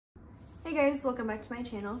Hey guys, welcome back to my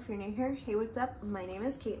channel. If you're new here, hey, what's up? My name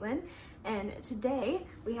is Caitlin, and today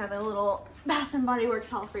we have a little Bath & Body Works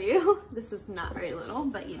haul for you. This is not very little,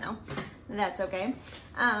 but you know, that's okay.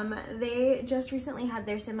 They just recently had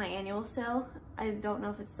their semi-annual sale. I don't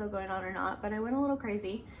know if it's still going on or not, but I went a little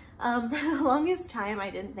crazy. For the longest time,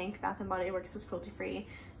 I didn't think Bath & Body Works was cruelty-free.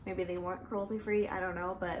 Maybe they weren't cruelty-free, I don't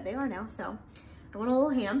know, but they are now, so I went a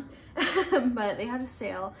little ham. But they had a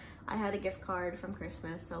sale. I had a gift card from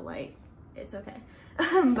Christmas, so like, it's okay.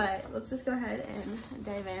 But let's just go ahead and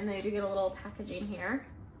dive in. They do get a little packaging here,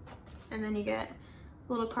 and then you get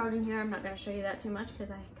a little card in here. I'm not going to show you that too much because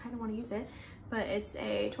I kind of want to use it, but it's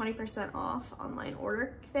a 20% off online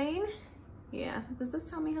order thing. Yeah, does this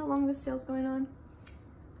tell me how long this sale's going on?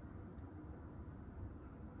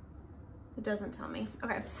 It doesn't tell me.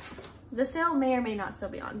 Okay, the sale may or may not still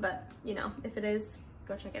be on, but you know, if it is,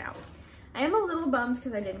 go check it out. I am a little bummed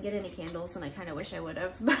because I didn't get any candles, and I kind of wish I would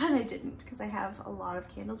have, but I didn't because I have a lot of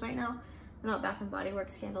candles right now. They're not Bath & Body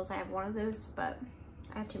Works candles. I have one of those, but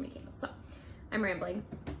I have too many candles, so I'm rambling.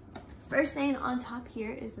 First thing on top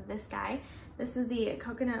here is this guy. This is the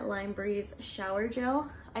Coconut Lime Breeze Shower Gel.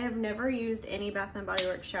 I have never used any Bath & Body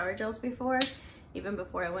Works shower gels before, even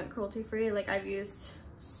before I went cruelty-free. Like, I've used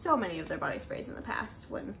so many of their body sprays in the past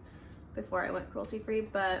before I went cruelty-free,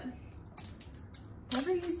 but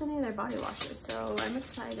never used any of their body washes, so I'm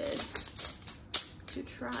excited to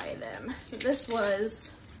try them. This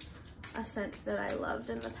was a scent that I loved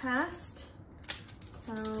in the past,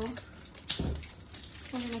 so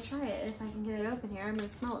I'm gonna try it. If I can get it open here, I'm gonna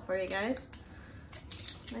smell it for you guys.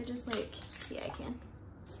 Can I just like, yeah, I can.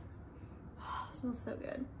 Oh, it smells so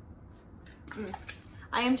good.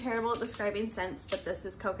 I am terrible at describing scents, but this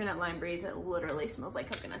is Coconut Lime Breeze. It literally smells like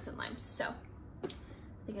coconuts and limes, so I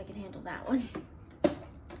think I can handle that one.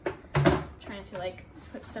 Trying to like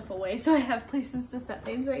put stuff away so I have places to set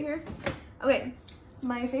things right here. Okay,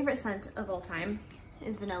 my favorite scent of all time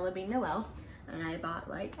is Vanilla Bean Noel, and I bought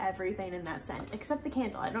like everything in that scent except the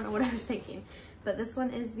candle. I don't know what I was thinking, but this one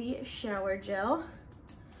is the shower gel.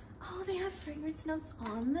 Oh, they have fragrance notes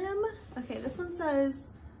on them. Okay, this one says,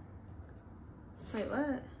 wait,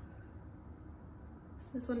 what?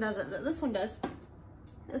 This one doesn't. This one does.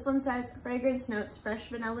 This one says fragrance notes, fresh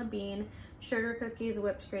vanilla bean, sugar cookies,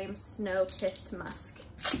 whipped cream, snow kissed musk.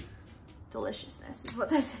 Deliciousness is what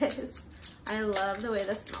this is. I love the way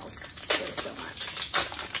this smells so much.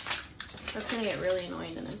 That's gonna get really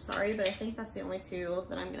annoying, and I'm sorry, but I think that's the only two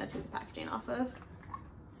that I'm gonna take the packaging off of.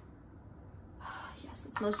 Yes,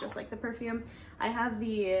 it smells just like the perfume. I have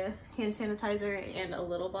the hand sanitizer and a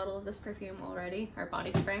little bottle of this perfume already, or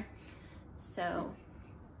body spray, so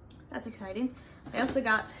that's exciting. I also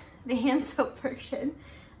got the hand soap version.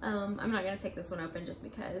 I'm not gonna take this one open just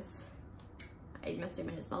because I'm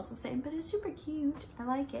assuming it smells the same, but it's super cute. I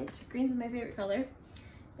like it. Green's my favorite color,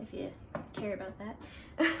 if you care about that.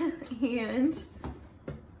 And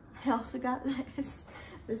I also got this.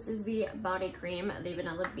 This is the body cream, the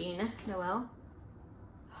Vanilla Bean Noel.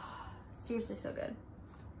 Seriously so good.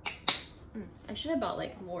 I should have bought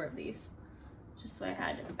like more of these just so I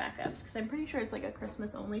had backups, because I'm pretty sure it's like a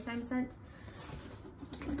Christmas only time scent.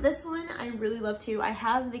 This one I really love too. I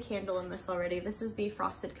have the candle in this already. This is the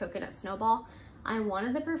Frosted Coconut Snowball. I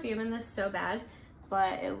wanted the perfume in this so bad,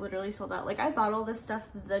 but it literally sold out. Like, I bought all this stuff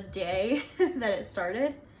the day that it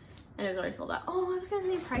started, and it was already sold out. Oh, I was gonna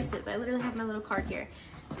say prices. I literally have my little card here,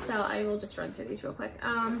 so I will just run through these real quick.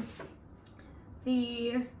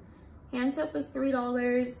 The hand soap was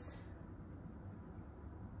 $3.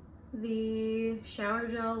 The shower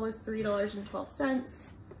gel was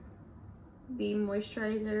 $3.12. The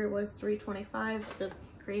moisturizer was $3.25. The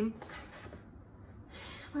cream.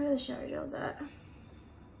 Where are the shower gels at?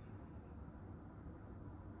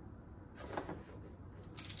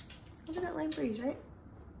 Look at that Lime Breeze, right?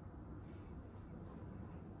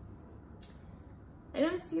 I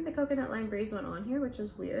don't see the Coconut Lime Breeze one on here, which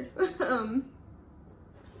is weird. But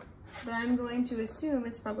I'm going to assume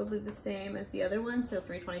it's probably the same as the other one, so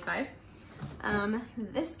 $3.25.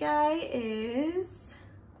 This guy is,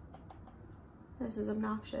 this is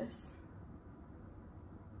obnoxious.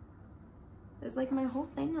 Is like my whole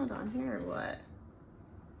thing not on here or what?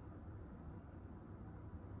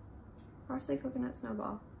 Frosted Coconut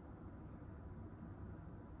Snowball.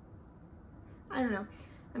 I don't know.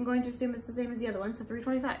 I'm going to assume it's the same as the other one, so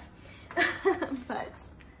 $3.25. But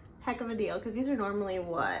heck of a deal, because these are normally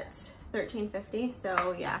what, $13.50,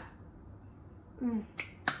 so yeah.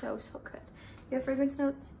 So good. You have fragrance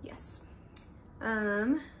notes? Yes.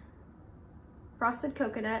 Frosted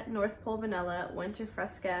Coconut, North Pole Vanilla, Winter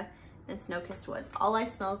Fresca, and Snow Kissed Woods. All I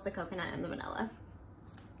smell is the coconut and the vanilla.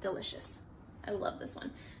 Delicious. I love this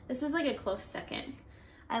one. This is like a close second.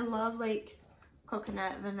 I love like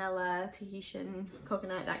coconut, vanilla, Tahitian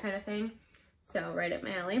coconut, that kind of thing. So right up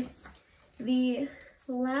my alley. The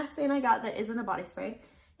last thing I got that isn't a body spray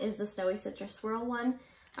is the Snowy Citrus Swirl one.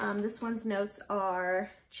 This one's notes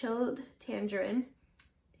are chilled tangerine,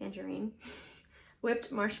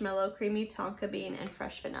 whipped marshmallow, creamy tonka bean, and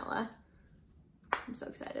fresh vanilla. I'm so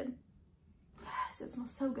excited. Yes, it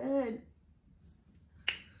smells so good.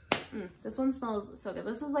 This one smells so good.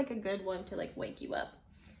 This is like a good one to like wake you up.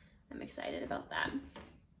 I'm excited about that.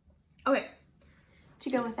 Okay, to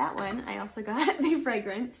go with that one, I also got the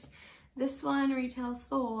fragrance. This one retails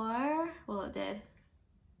for, well, it did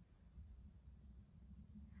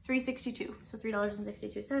 $3.62, so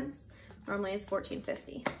 $3.62. Normally it's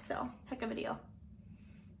 $14.50, so heck of a deal.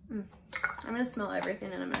 I'm gonna smell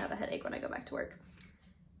everything and I'm gonna have a headache when I go back to work.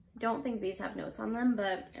 Don't think these have notes on them,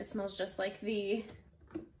 but it smells just like the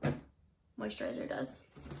moisturizer does.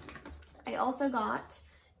 I also got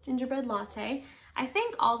gingerbread latte. I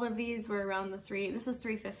think all of these were around this is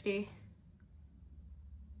 $3.50.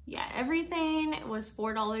 Yeah, everything was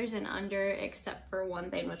 $4 and under except for one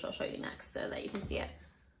thing, which I'll show you next so that you can see it.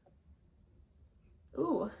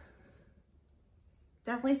 Ooh.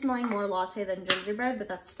 Definitely smelling more latte than gingerbread, but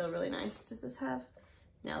that's still really nice. Does this have?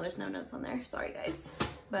 No, there's no notes on there. Sorry, guys.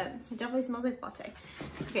 But it definitely smells like latte.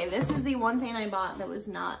 Okay, this is the one thing I bought that was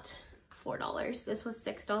not $4. This was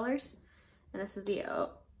 $6. And this is the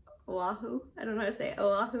Oahu, I don't know how to say it,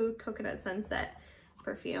 Oahu Coconut Sunset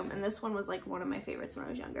perfume. And this one was like one of my favorites when I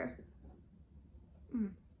was younger.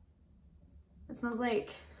 It smells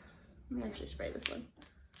like, let me actually spray this one.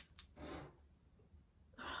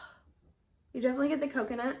 You definitely get the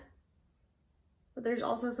coconut, but there's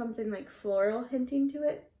also something like floral hinting to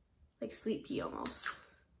it, like sweet pea almost.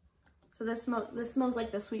 So this smells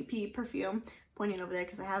like the sweet pea perfume, pointing over there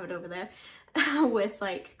because I have it over there, with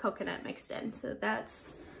like coconut mixed in. So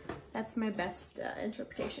that's my best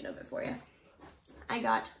interpretation of it for you. I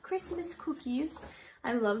got Christmas cookies.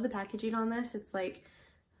 I love the packaging on this. It's like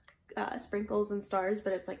sprinkles and stars,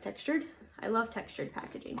 but it's like textured. I love textured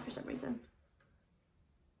packaging for some reason.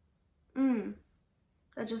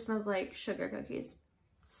 That just smells like sugar cookies.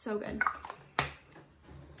 So good.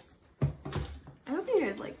 I hope you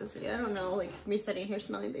guys like this video. I don't know, like me sitting here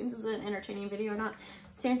smelling things is an entertaining video or not.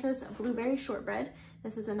 Santa's blueberry shortbread.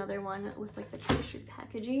 This is another one with like the textured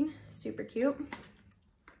packaging. Super cute.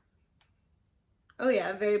 Oh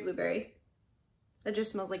yeah, very blueberry. That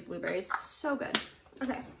just smells like blueberries. So good.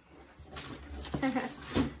 Okay.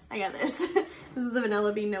 I got this. This is the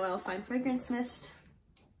Vanilla Bean Noel Fine Fragrance Mist.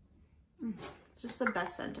 It's just the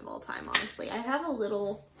best scent of all time, honestly. I have a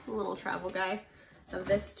little travel guy of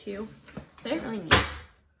this too. So I didn't really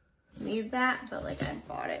need that, but like I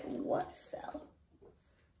bought it. What fell?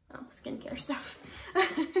 Oh, skincare stuff.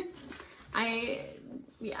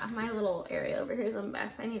 Yeah, my little area over here is a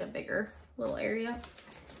mess. I need a bigger little area.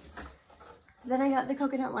 Then I got the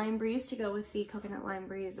Coconut Lime Breeze to go with the Coconut Lime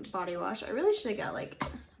Breeze body wash. I really should have got like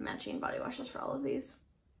matching body washes for all of these.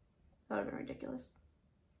 That would have been ridiculous.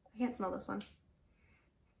 I can't smell this one.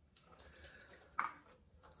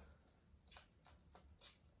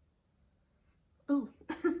 Ooh,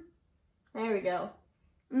 there we go.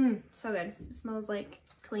 So good. It smells like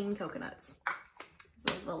clean coconuts.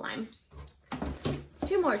 This is the lime.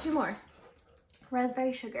 Two more.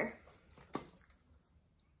 Raspberry sugar.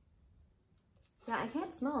 Yeah, I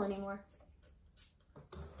can't smell anymore.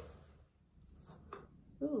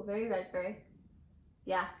 Ooh, very raspberry.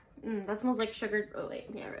 Yeah, that smells like sugar. Oh wait,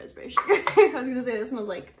 yeah, raspberry sugar. I was gonna say that smells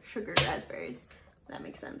like sugared raspberries. That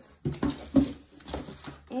makes sense.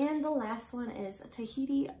 And the last one is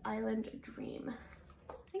Tahiti Island Dream.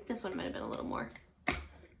 I think this one might have been a little more.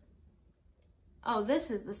 Oh, this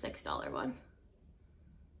is the $6 one.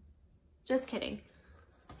 Just kidding.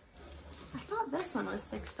 I thought this one was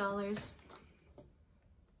 $6.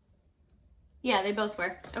 Yeah, they both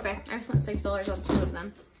were. Okay, I spent $6 on two of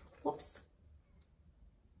them. Whoops.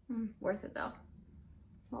 Worth it though.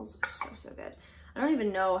 Smells so good. I don't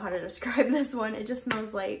even know how to describe this one. It just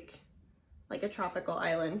smells like a tropical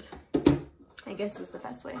island, I guess is the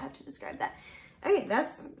best way I have to describe that. Okay,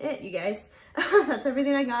 that's it, you guys. That's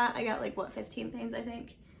everything I got. I got like, what, 15 things, I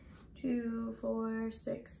think? 2, 4,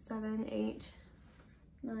 6, 7, 8,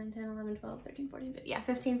 9, 10, 11, 12, 13, 14, 15. Yeah,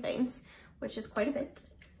 15 things, which is quite a bit,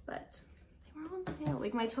 but they were on sale.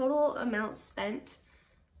 Like my total amount spent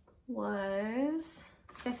was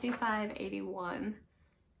 $55.81.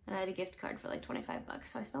 And I had a gift card for like 25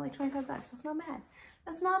 bucks. So I spent like 25 bucks. That's not bad.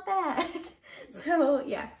 That's not bad. So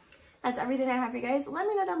yeah, that's everything I have for you guys. Let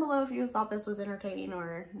me know down below if you thought this was entertaining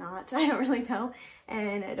or not. I don't really know.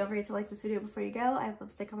 And don't forget to like this video before you go. I have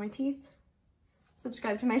lipstick on my teeth.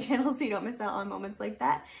 Subscribe to my channel so you don't miss out on moments like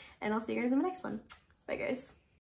that. And I'll see you guys in the next one. Bye guys.